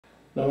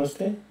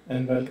Namaste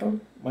and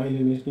welcome. My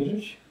name is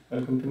Neeraj.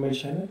 Welcome to my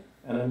channel,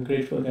 and I'm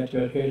grateful that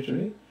you are here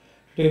today.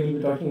 Today we'll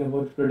be talking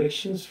about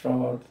predictions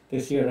for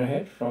this year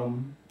ahead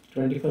from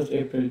 21st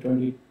April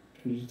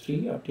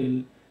 2023 up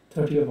till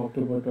 30th of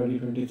October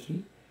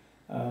 2023.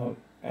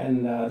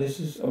 And this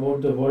is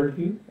about the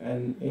worldview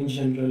and in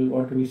general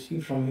what do we see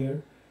from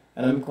here.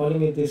 And I'm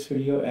calling it this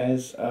video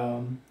as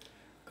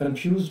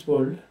confused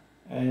world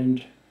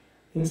and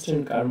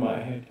instant karma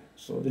ahead.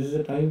 So this is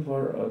a time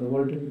for the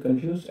world to be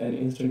confused and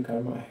instant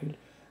karma ahead.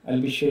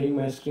 I'll be sharing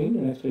my screen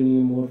and explaining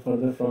you more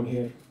further from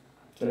here.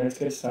 So let's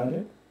get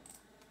started.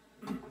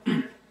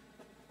 I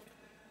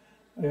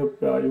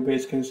hope you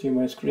guys can see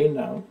my screen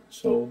now.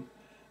 So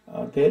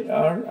there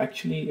are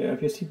actually,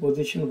 if you see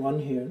position 1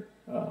 here,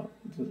 the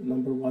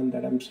number 1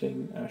 that I'm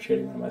saying,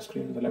 sharing on my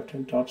screen on the left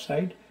hand top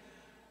side,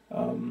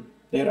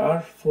 there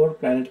are 4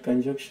 planet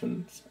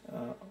conjunctions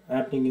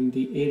happening in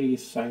the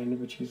Aries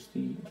sign, which is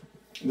the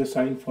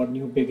sign for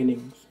new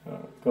beginnings,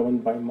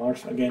 governed by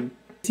Mars again.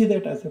 See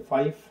that as a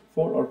 4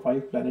 or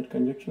 5 planet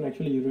conjunction.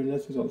 Actually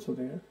Uranus is also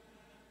there,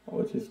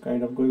 which is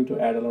kind of going to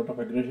add a lot of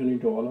aggression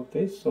into all of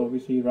this. So we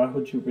see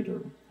Rahu,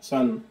 Jupiter,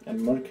 Sun and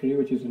Mercury,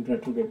 which is in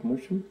retrograde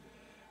motion.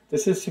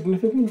 This is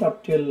significant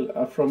up till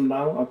from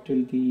now up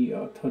till the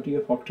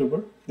 30th of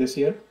October this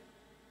year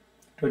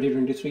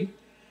 2023.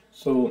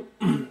 So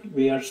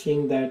we are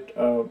seeing that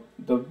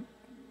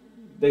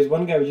there's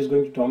one guy which is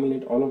going to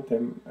dominate all of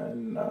them,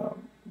 and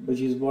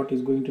which is what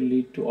is going to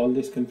lead to all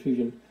this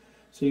confusion.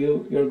 So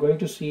you're going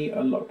to see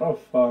a lot of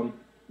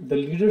the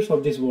leaders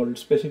of this world,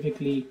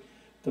 specifically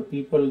the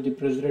people, the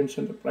presidents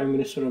and the prime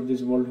minister of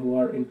this world who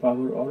are in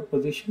power or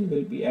position,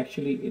 will be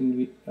actually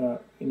in a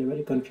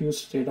very confused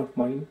state of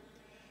mind.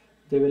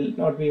 They will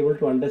not be able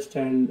to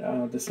understand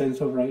the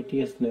sense of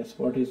righteousness,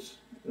 what is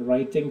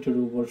right thing to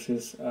do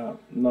versus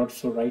not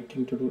so right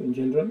thing to do in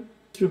general.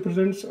 This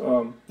represents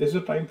this is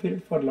a time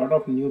period for a lot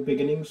of new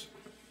beginnings,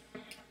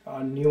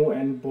 new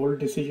and bold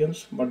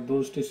decisions, but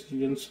those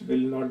decisions will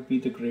not be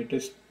the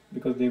greatest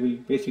because they will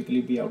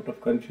basically be out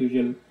of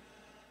confusion.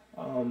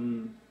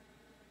 The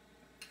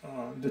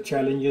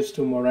challenges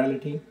to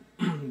morality,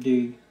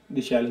 the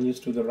challenges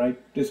to the right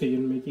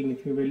decision making,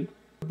 if you will,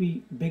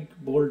 be big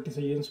bold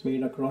decisions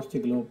made across the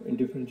globe in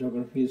different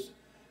geographies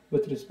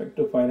with respect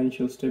to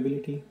financial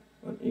stability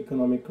and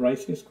economic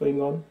crisis going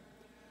on.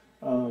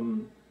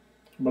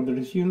 But the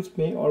decisions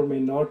may or may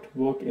not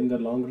work in the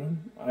long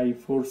run. I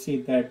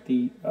foresee that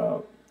the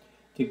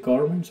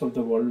governments of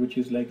the world, which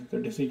is like the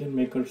decision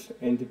makers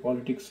in the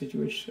politics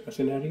situation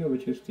scenario,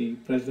 which is the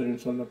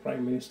presidents and the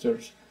prime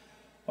ministers,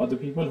 or the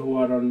people who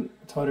are on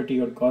authority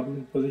or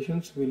government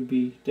positions, will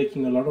be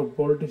taking a lot of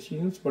bold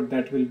decisions, but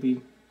that will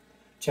be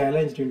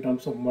challenged in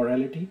terms of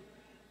morality.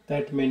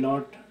 That may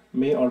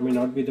or may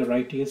not be the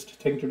rightest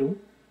thing to do,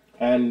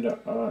 and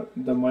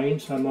the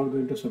minds are not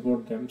going to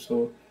support them.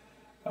 So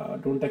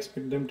don't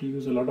expect them to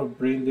use a lot of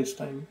brain this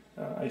time.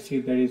 I see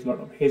there is a lot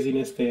of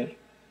haziness there.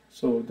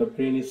 So the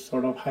brain is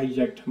sort of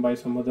hijacked by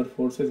some other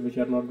forces which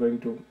are not going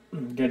to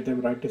get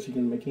them right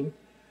decision making.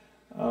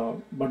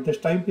 But this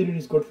time period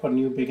is good for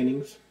new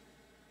beginnings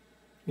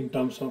in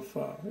terms of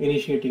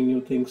initiating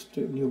new things,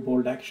 to new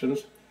bold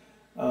actions.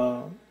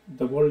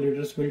 The world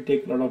leaders will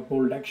take a lot of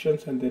bold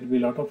actions, and there will be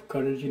a lot of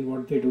courage in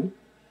what they do.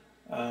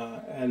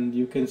 And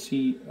you can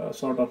see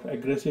sort of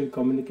aggressive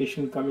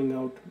communication coming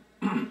out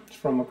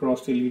from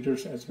across the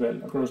leaders as well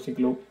across the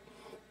globe,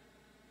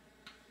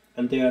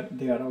 and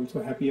they are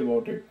also happy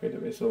about it, by the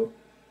way. So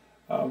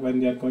when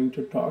they are going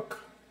to talk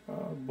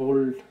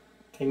bold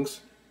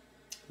things,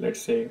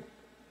 let's say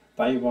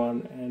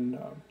Taiwan and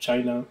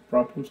China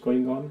problems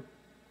going on,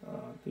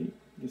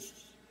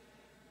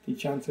 the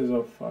chances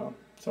of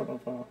sort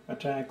of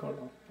attack or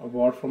a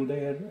war from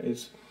there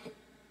is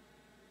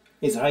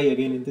high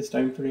again in this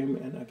time frame.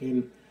 And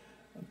again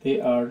they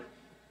are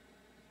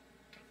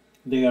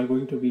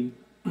going to be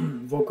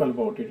vocal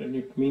about it, and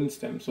it means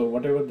them. So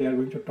whatever they are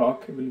going to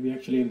talk will be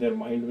actually in their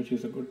mind, which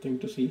is a good thing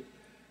to see.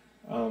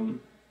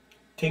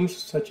 Things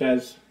such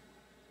as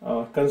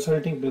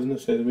consulting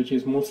businesses, which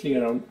is mostly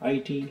around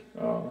IT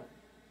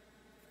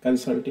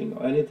consulting,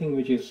 or anything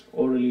which is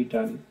orally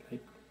done,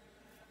 like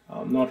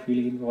not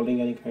really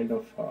involving any kind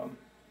of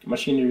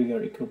machinery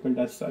or equipment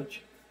as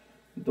such,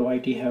 though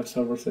IT have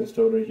servers and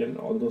storage and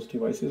all those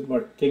devices,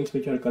 but things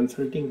which are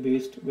consulting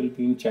based will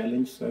be in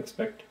challenge. So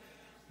expect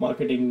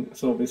marketing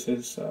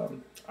services,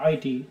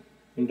 IT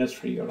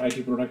industry or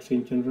IT products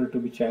in general to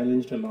be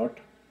challenged a lot,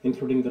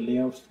 including the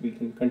layoffs. We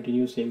can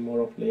continue seeing more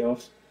of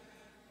layoffs.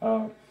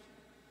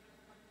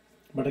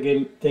 But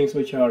again, things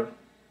which are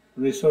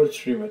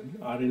research driven,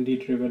 R&D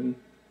driven,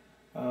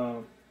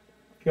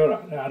 pure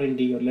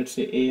R&D, or let's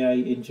say AI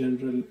in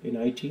general in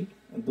IT,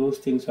 those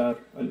things are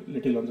a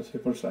little on the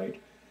safer side.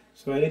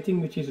 So anything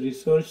which is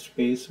research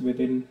based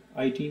within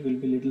IT will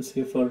be a little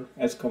safer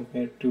as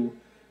compared to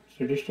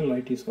traditional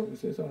IT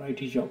services or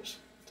IT jobs.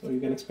 So you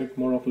can expect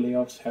more of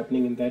layoffs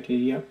happening in that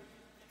area.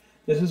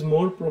 This is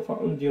more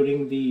profound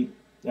during the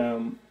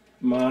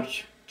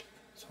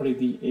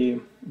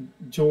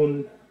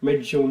June,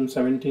 mid-June,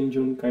 17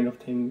 June kind of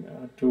thing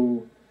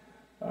to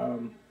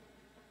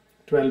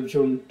 12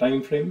 June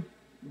time frame,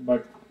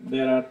 but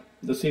there are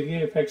the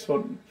severe effects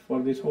for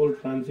this whole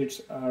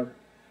transits are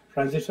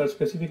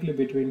specifically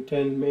between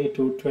 10 May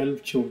to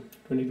 12 June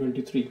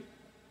 2023.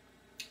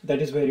 That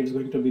is where it's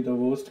going to be the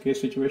worst case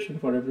situation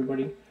for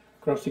everybody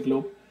across the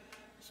globe.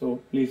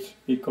 So please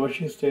be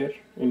cautious there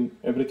in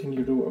everything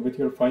you do with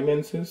your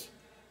finances,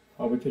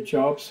 with your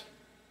jobs,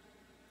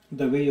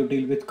 the way you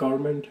deal with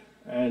government,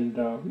 and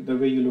the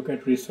way you look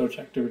at research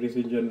activities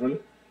in general.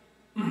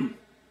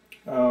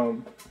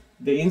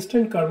 The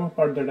instant karma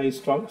part that I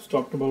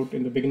talked about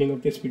in the beginning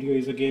of this video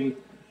is again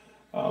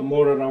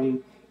more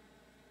around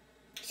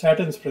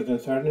Saturn's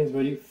presence. Saturn is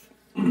very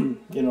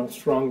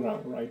strong now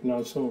right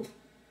now. So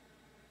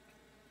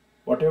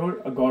whatever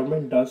a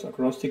government does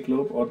across the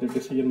globe or the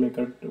decision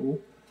maker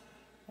do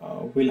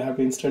will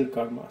have instant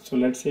karma. So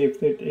let's say if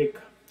they take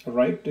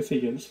right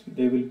decisions,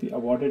 they will be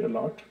awarded a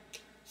lot.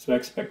 So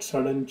expect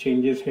sudden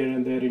changes here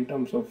and there in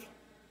terms of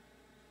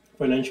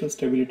financial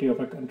stability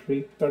of a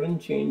country, sudden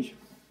change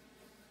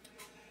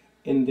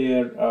in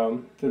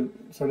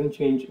sudden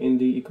change in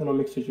the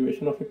economic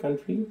situation of a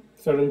country,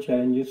 sudden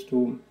challenges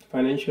to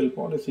financial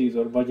policies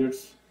or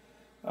budgets,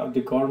 the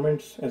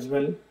governments as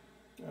well,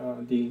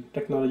 the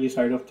technology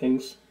side of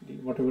things,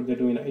 whatever they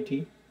do in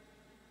IT,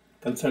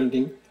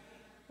 consulting,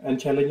 and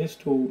challenges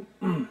to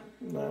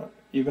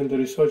even the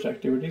research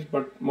activities,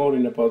 but more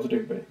in a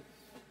positive way.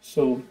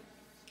 So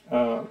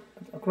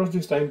across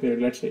this time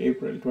period, let's say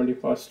April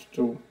 21st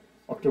to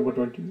October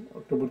 30,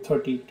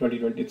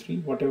 2023,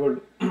 whatever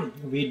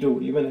we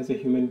do, even as a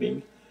human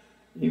being,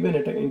 even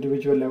at an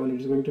individual level, it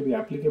is going to be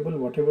applicable.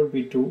 Whatever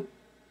we do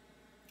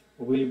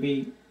will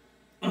be,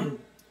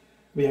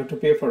 we have to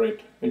pay for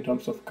it in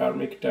terms of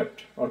karmic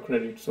debt or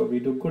credit. So we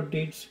do good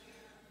deeds,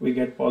 we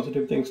get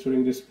positive things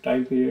during this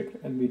time period,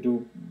 and we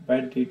do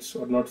bad deeds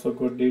or not so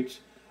good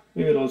deeds,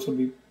 we will also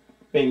be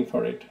paying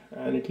for it,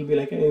 and it will be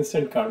like an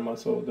instant karma.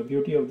 So the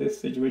beauty of this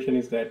situation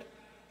is that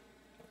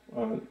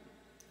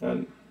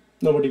and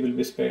nobody will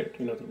be spared,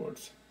 in other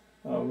words,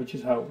 which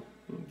is how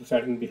the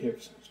Saturn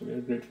behaves. So we are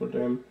grateful to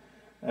him.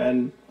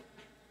 And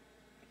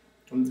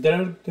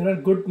there are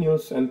good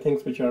news and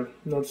things which are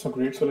not so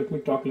great. So let me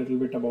talk a little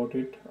bit about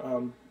it.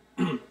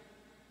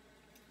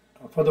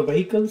 For the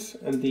vehicles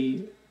and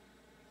the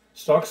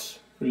stocks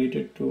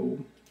related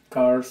to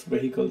cars,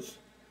 vehicles,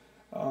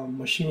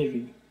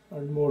 machinery,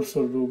 and more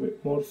so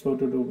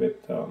to do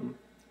with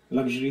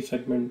luxury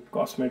segment,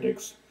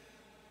 cosmetics,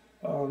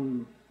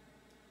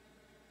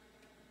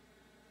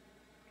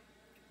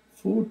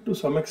 food to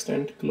some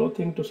extent,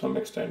 clothing to some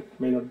extent,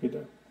 may not be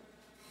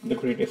the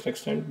greatest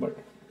extent, but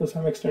to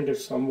some extent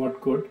is somewhat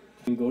good,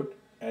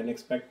 and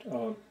expect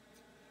a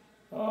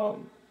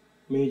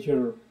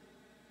major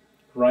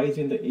rise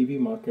in the EV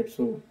market.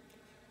 So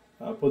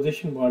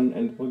position 1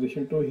 and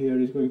position 2 here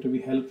is going to be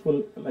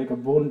helpful, like a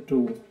boon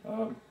to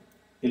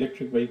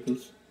electric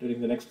vehicles during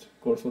the next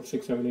course of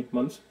 6, 7, 8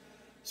 months,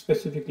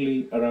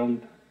 specifically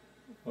around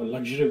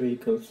luxury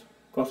vehicles,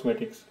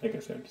 cosmetics, like I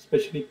said,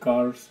 especially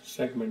cars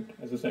segment.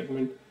 As a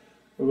segment,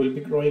 will be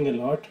growing a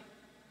lot.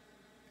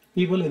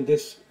 People in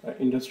this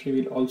industry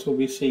will also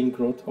be seeing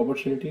growth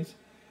opportunities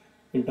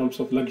in terms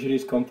of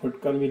luxuries,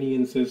 comfort,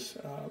 conveniences,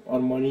 or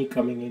money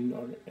coming in,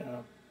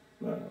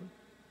 or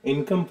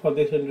income for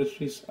these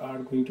industries are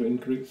going to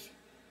increase.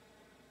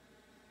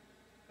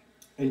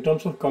 In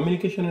terms of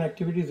communication and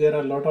activities, there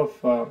will be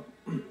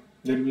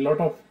a lot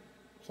of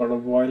sort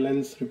of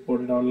violence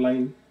reported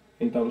online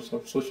in terms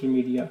of social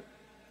media.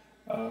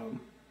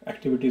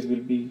 Activities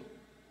will be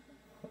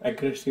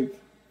aggressive.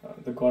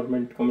 The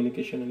government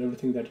communication and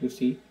everything that you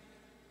see,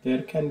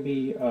 there can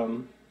be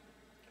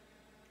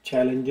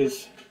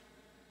challenges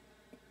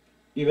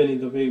even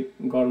in the way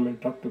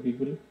government talk to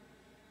people.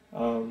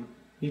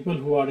 People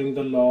who are in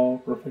the law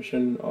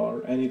profession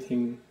or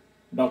anything,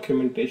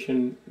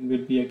 documentation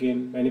will be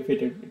again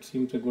benefited. It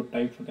seems a good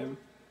time for them.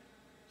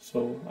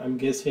 So I'm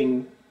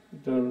guessing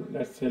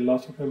let's say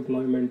loss of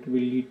employment will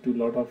lead to a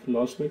lot of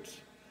lawsuits,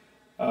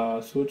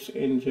 suits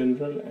in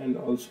general, and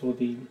also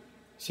the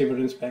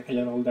severance package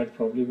and all that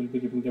probably will be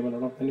giving them a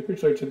lot of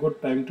benefits. So it's a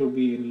good time to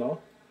be in law.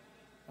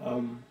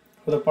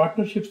 For the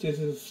partnerships, this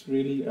is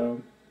really a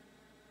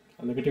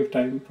negative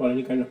time for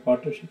any kind of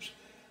partnerships.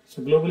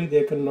 So globally,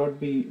 there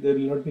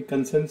will not be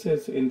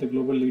consensus in the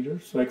global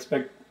leaders. So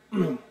expect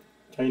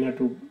China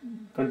to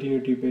continue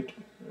debate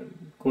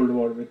Cold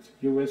War with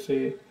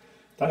USA,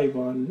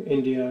 Taiwan,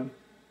 India,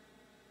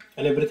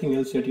 and everything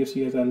else that you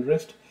see as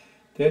unrest.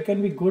 There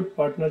can be good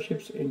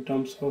partnerships in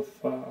terms of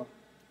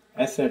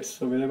assets.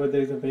 So whenever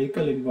there is a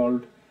vehicle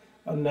involved,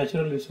 a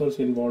natural resource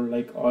involved,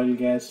 like oil,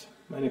 gas,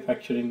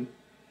 manufacturing,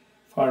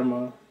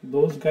 pharma,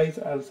 those guys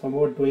are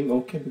somewhat doing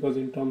okay, because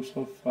in terms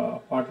of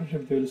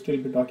partnership, they will still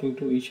be talking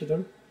to each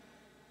other,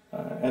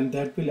 and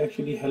that will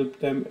actually help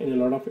them in a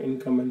lot of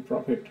income and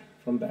profit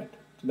from that.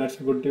 So that's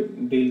a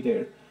good deal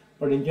there.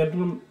 But in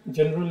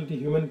general, the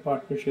human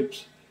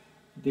partnerships,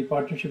 the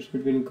partnerships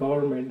between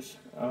governments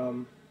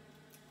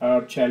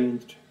are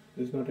challenged.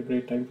 It's not a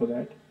great time for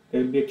that. They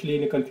will be actually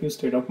in a confused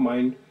state of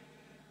mind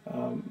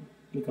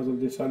because of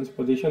the sun's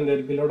position. There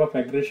will be a lot of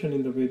aggression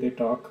in the way they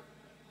talk.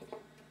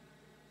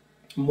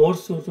 more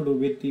so to do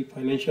with the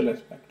financial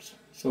aspects.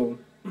 So,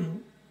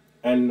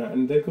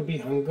 and there could be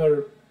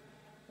hunger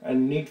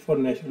and need for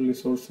natural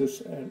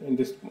resources and in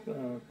this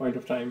point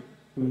of time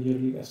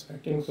majorly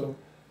aspecting, so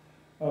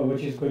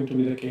which is going to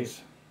be the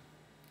case.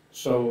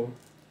 So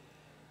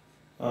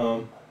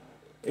um,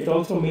 it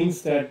also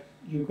means that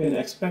you can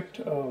expect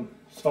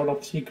sort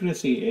of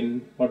secrecy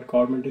in what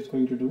government is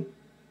going to do.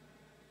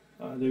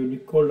 They will be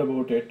cold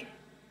about it.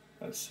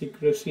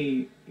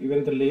 Secrecy,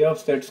 even the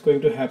layoffs that's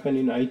going to happen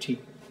in IT,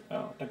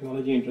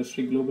 technology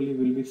industry globally,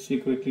 will be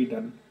secretly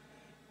done.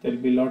 There will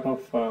be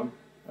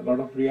a lot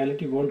of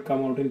reality won't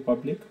come out in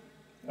public.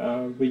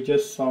 We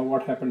just saw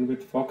what happened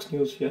with Fox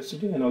News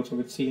yesterday, and also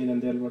with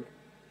CNN. There were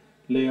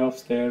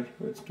layoffs there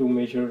with two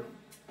major,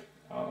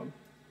 um,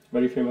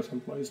 very famous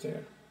employees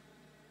there.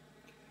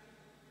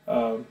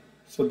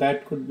 So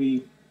that could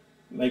be,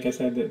 like I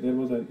said, there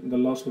was the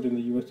lawsuit in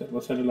the US that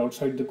was settled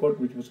outside the court,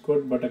 which was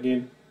good. But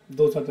again,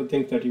 those are the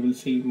things that you will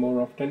see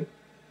more often.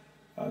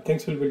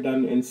 Things will be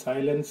done in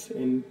silence,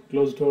 in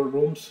closed door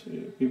rooms.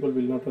 People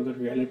will not know the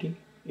reality.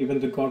 Even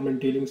the government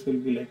dealings will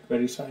be like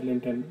very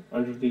silent and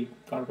under the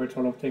carpet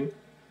sort of thing.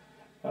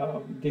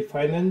 The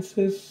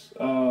finances,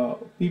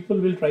 people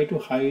will try to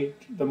hide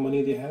the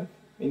money they have,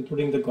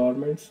 including the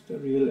governments, the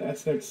real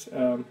assets,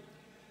 um,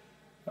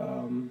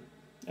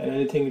 and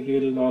anything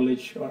real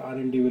knowledge or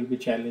R&D will be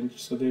challenged.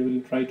 So they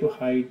will try to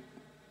hide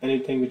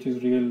anything which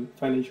is real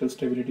financial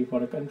stability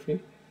for a country.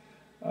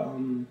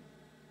 Um,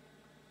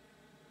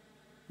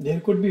 there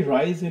could be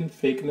rise in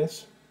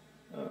fakeness,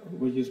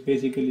 which is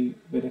basically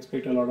we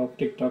expect a lot of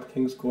TikTok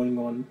things going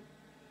on.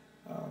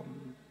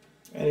 Um,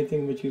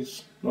 Anything which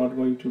is not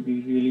going to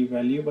be really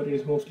value, but it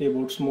is mostly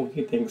about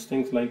smoky things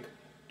like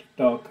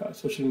TikTok,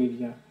 social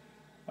media,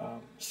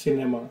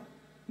 cinema,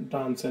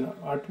 dance, and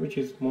art, which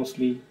is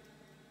mostly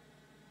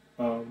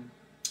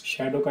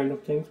shadow kind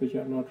of things, which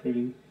are not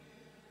really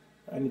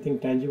anything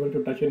tangible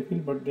to touch and feel,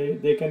 but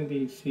they can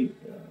be see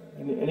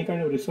any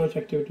kind of research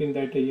activity in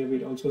that area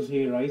will also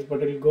see a rise,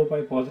 but it will go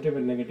by positive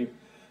and negative.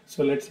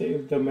 So let's say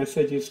if the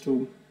message is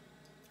to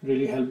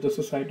really help the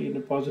society in a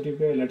positive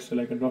way, let's say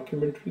like a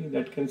documentary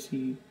that can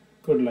see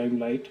good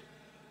limelight.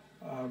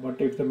 But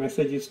if the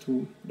message is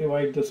to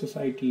divide the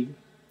society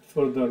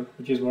further,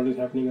 which is what is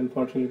happening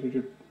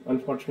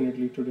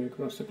unfortunately today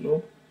across the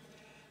globe,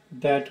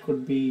 that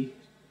could be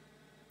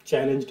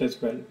challenged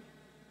as well.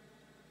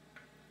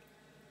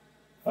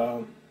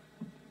 Um,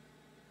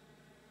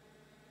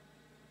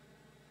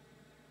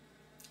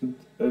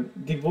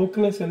 the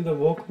wokeness and the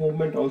woke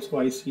movement also,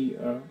 I see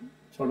a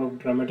sort of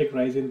dramatic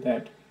rise in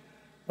that,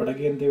 but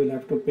again they will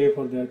have to pay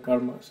for their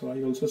karma. So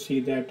I also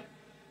see that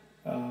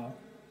uh,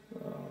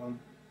 um,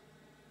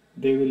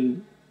 they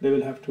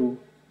will have to,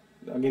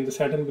 again the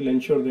Saturn will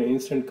ensure the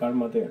instant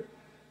karma there.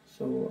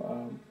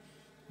 So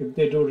if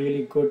they do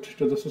really good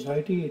to the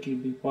society, it will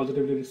be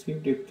positively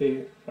received. If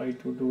they try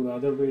to do the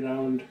other way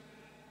around,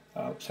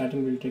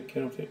 Saturn will take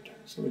care of it.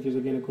 So which is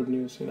again a good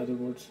news in other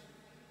words.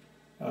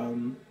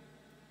 Um,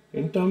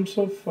 in terms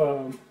of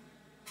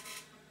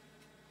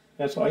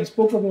yeah, so I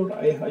spoke about,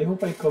 I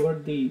hope I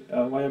covered the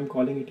why I'm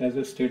calling it as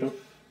a state of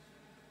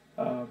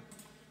uh,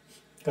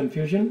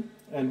 confusion,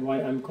 and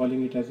why I'm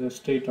calling it as a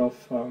state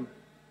of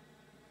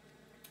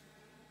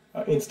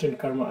instant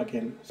karma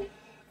again.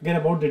 Again,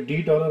 about the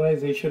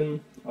de-dollarization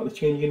or the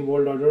change in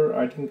world order,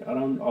 I think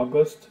around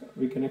August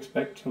we can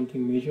expect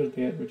something major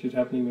there, which is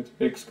happening with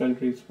BRICS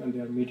countries when they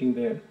are meeting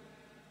there.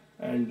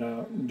 And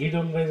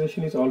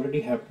de-dollarization is already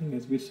happening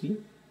as we see,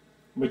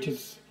 which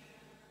is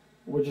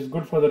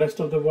good for the rest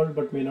of the world,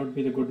 but may not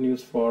be the good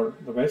news for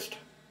the West.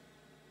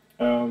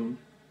 And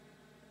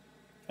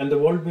the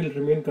world will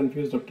remain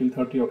confused up till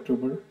 30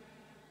 October.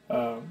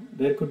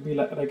 There could be,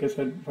 like I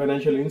said,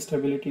 financial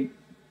instability,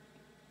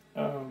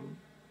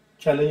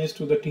 challenges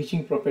to the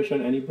teaching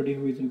profession. Anybody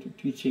who is into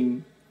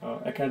teaching,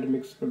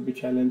 academics could be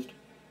challenged.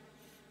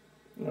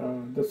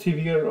 The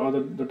severe or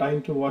the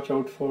time to watch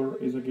out for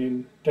is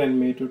again 10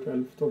 May to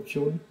 12th of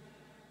June.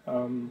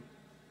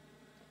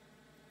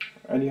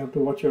 And you have to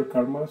watch your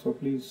karma, so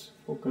please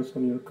focus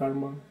on your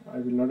karma. I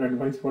will not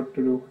advise what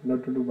to do,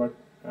 not to do, but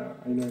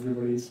I know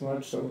everybody is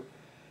smart, so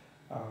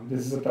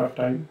this is a tough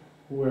time.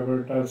 Whoever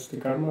does the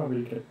karma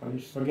will get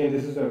punished. So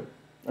again,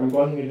 I'm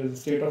calling it as a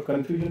state of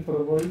confusion for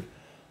the world,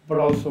 but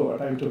also a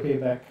time to pay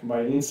back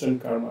by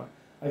instant karma.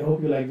 I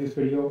hope you like this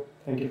video.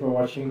 Thank you for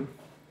watching.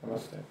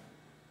 Namaste.